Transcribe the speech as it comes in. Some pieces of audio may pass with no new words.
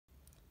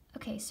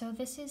Okay, so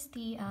this is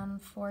the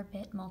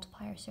 4-bit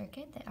multiplier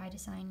circuit that I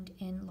designed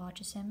in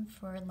Logisim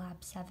for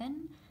Lab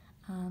 7.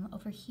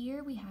 Over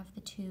here we have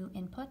the two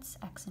inputs,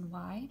 X and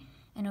Y,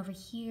 and over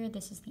here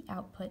this is the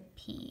output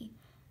P.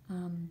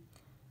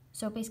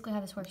 So basically how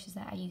this works is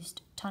that I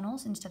used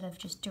tunnels instead of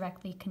just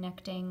directly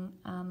connecting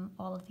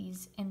all of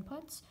these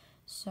inputs.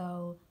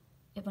 So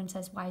if one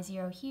says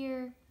Y0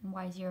 here, and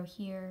Y0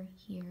 here,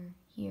 here,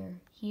 here,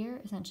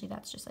 here, essentially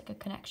that's just like a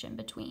connection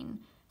between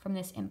from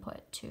this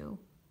input to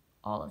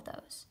all of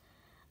those.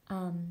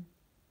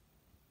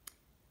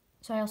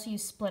 So I also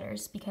use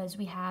splitters because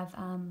we have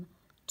the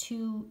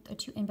two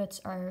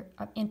inputs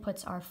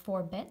are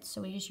 4 bits,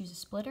 so we just use a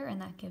splitter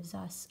and that gives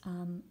us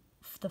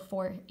the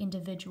 4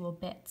 individual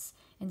bits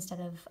instead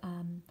of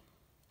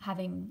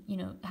having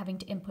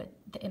to input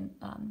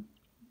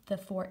the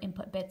 4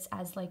 input bits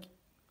as like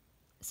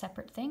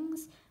separate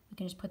things. We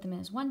can just put them in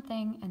as one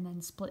thing and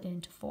then split it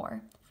into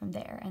 4 from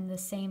there. And the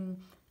same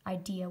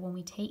idea when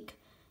we take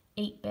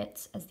 8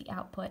 bits as the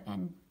output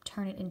and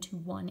turn it into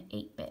one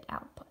 8-bit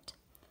output.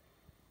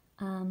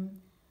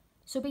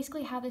 So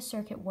basically how this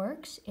circuit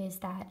works is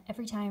that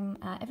every time,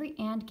 every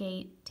AND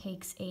gate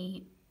takes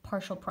a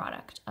partial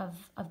product of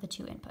the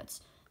two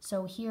inputs.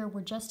 So here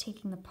we're just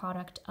taking the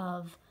product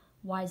of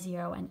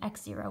Y0 and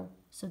X0.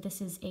 So this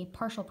is a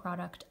partial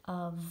product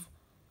of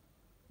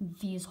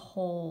the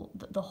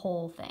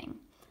whole thing,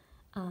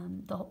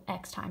 the whole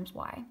X times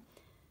Y.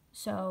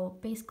 So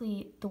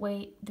basically the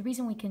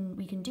reason we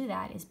can do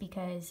that is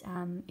because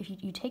if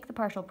you take the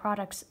partial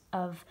products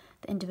of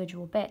the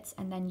individual bits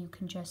and then you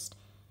can just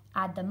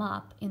add them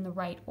up in the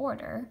right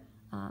order,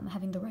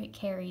 having the right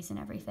carries and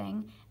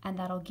everything, and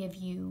that'll give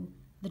you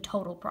the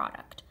total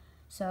product.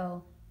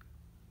 So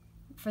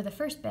for the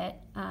first bit,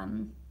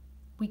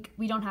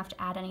 we don't have to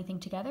add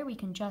anything together. We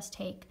can just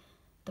take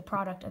the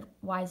product of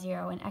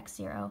Y0 and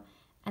X0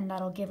 and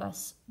that'll give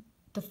us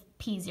the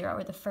P0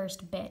 or the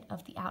first bit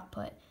of the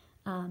output.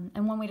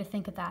 And one way to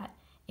think of that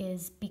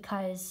is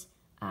because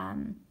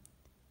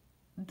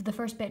the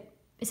first bit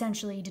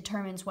essentially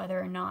determines whether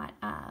or not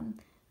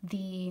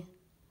the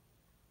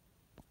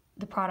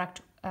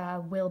product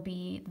will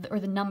be, or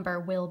the number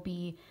will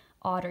be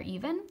odd or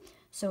even.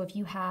 So if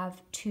you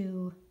have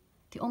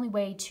the only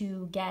way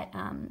to get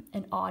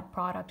an odd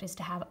product is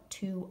to have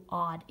 2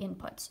 odd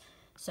inputs.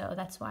 So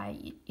that's why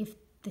if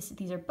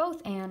these are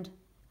both and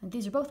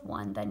these are both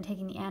 1, then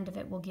taking the AND of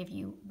it will give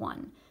you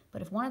 1.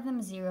 But if one of them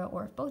is 0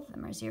 or if both of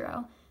them are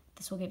 0,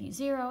 this will give you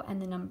 0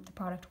 and the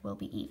product will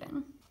be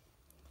even.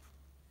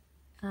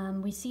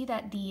 We see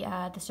that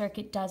the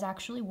circuit does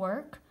actually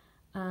work.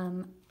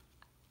 I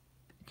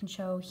can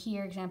show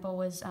here, example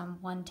was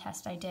one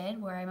test I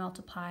did where I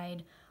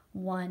multiplied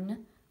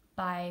 1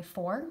 by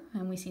 4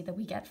 and we see that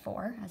we get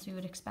 4 as we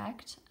would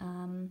expect.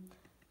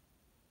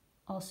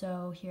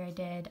 Also here I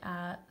did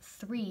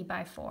 3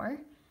 by 4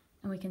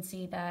 and we can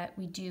see that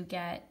we do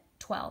get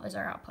 12 as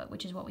our output,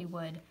 which is what we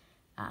would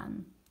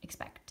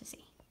expect to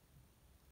see.